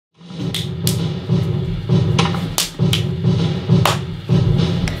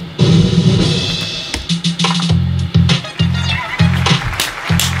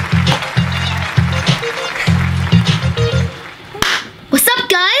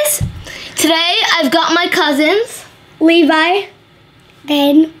Today I've got my cousins, Levi,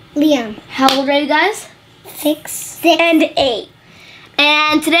 then Liam. How old are you guys? 6 and 8.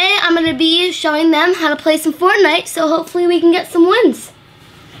 And today I'm going to be showing them how to play some Fortnite, so hopefully we can get some wins.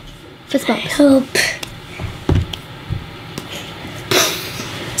 Fist bump. Hope.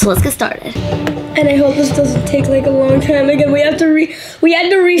 So let's get started. And I hope this doesn't take like a long time. Again, we had to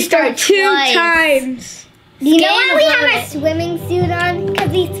restart two times. Do you know why we have a swimming suit on? Because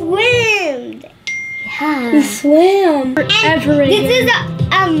we swimmed. Yeah. We swam forever. This is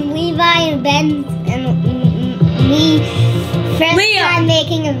Levi and Ben and me first time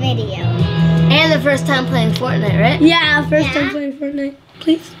making a video. And the first time playing Fortnite, right? Yeah, first time playing Fortnite.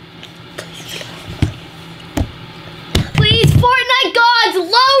 Please. Please, Fortnite gods,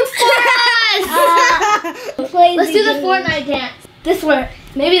 load for us! Let's do the Fortnite dance. This work.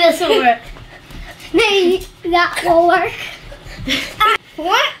 Maybe this will work. Maybe that will work.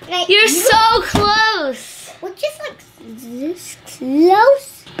 Fortnite. You're so close. Well, just like this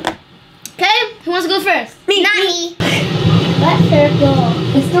close. Okay, who wants to go first? Me. Not me. What circle?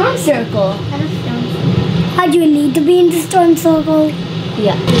 The storm circle. How do you need to be in the storm circle?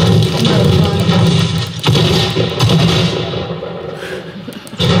 Yeah.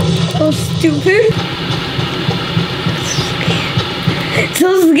 So stupid.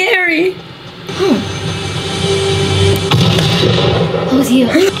 So scary. Who's you?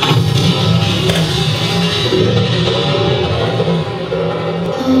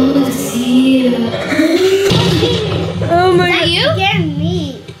 Who's you? Oh my God. Is that you? Scare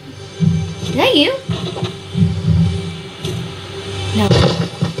me. Is that you? No.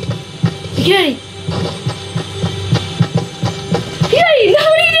 Security. Security, no,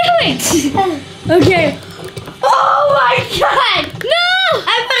 what are you doing? Okay. Oh my God! No!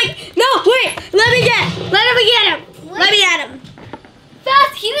 I'm like, no, wait. Let me get him. Let me get him. Let me get him.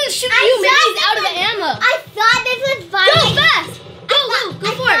 Fast, he didn't shoot you. Maybe he's out of the ammo. I thought this was fun. Go fast. Go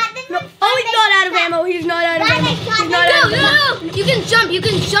for it. No, oh, he's not out of ammo. He's not out of ammo. He's not out of ammo. No. You can jump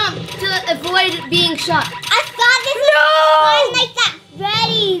to avoid being shot. I thought this was fun like that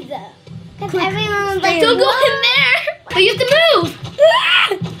Freddy's. Because everyone was like, Don't go in there. But you have to move.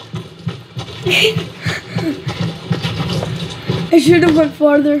 I should have went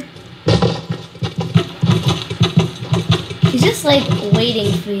farther. He's just like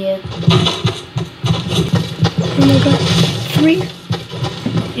waiting for you. Oh my God. 3.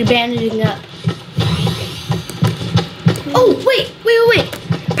 You're bandaging up. Oh, wait.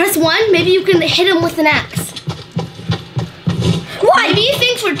 Press 1. Maybe you can hit him with an axe. What? Maybe he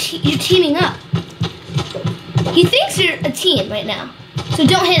thinks you're teaming up. He thinks you're a team right now. So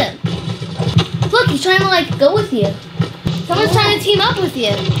don't hit him. Look, he's trying to like go with you. Someone's trying to team up with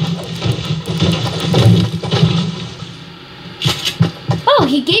you. Oh,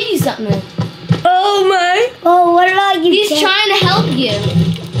 he gave you something. Oh my. oh, what about you? He's trying to help you.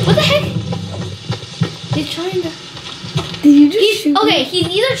 What the heck? He's trying to... Did you just shoot Okay, he's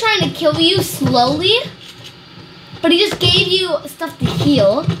either trying to kill you slowly, but he just gave you stuff to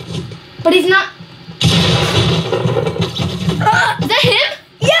heal, but he's not... Is that him?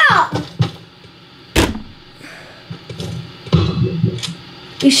 Yeah.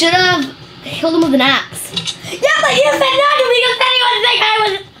 You should have killed him with an axe. Yeah, but you said not to because then he would think I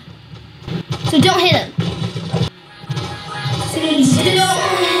was... So don't hit him.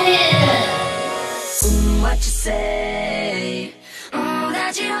 Don't hit him. What you say?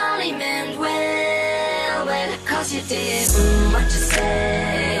 That you only meant well, cause you did. What you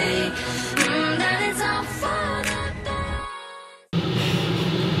say? That it's all for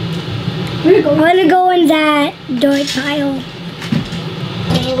the I'm gonna go in that dirt pile.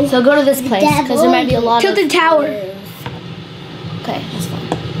 So go to this place, because there might be a lot of... Tilted tower. Okay, that's fine.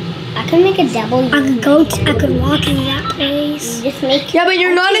 I can make a double. I could walk in that place. Just make. Yeah, but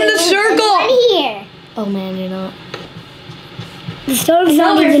you're not in the circle. Here. Oh man, you're not. The stove's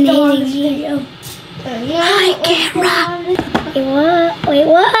not even eating. Hi, camera. Wait,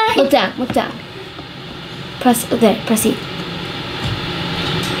 what? Look down. Press, there, press E.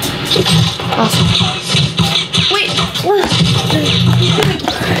 Awesome. Wait, What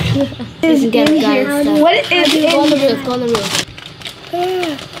is get in it, guys. here? What is go on the in here? roof, go on the roof.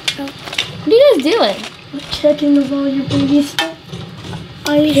 What are you guys doing? Checking of all your baby stuff.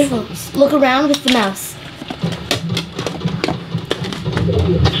 Careful. Look around with the mouse.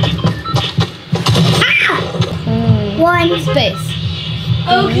 One. Space.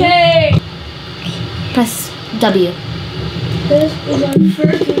 Okay. Press W. This is our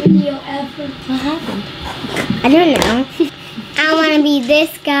first video ever. What happened? I don't know. I want to be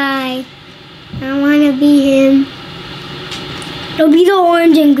this guy. I want to be him. It'll be the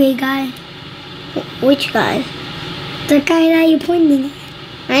orange and gray guy. Which guy? The guy that you pointed at.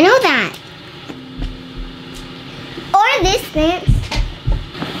 I know that. Or this dance.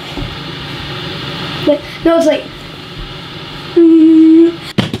 But, no, it's like.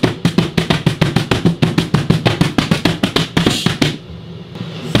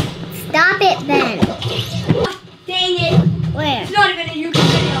 Stop it, Ben. Dang it. Where? It's not even a YouTube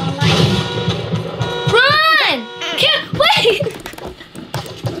video online. Run! Can't wait!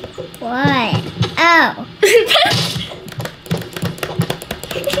 What? Oh.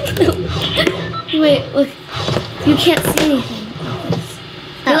 Wait, look. You can't see anything.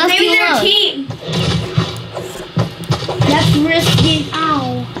 You left Maybe me their alone. team. That's risky.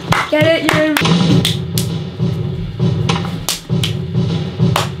 Ow. Get it? You're.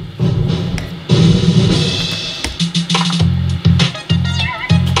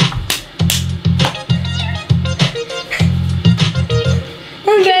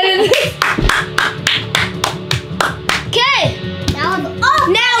 Okay.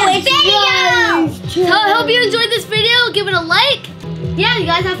 Now it's video. So I hope you enjoyed this video. Give it a like. Yeah, you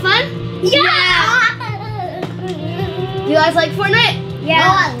guys have fun? Yeah. You guys like Fortnite?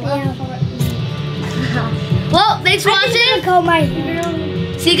 Yeah. Well, thanks for watching. Call my hero.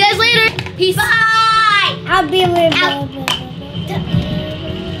 See you guys later. Peace. Bye. I'll be with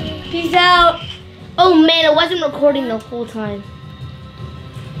Peace out. Oh man, it wasn't recording the whole time.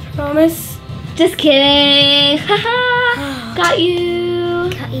 Promise. Just kidding. Haha. Got you.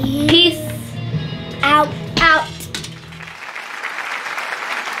 Got you. Peace. Out. Out.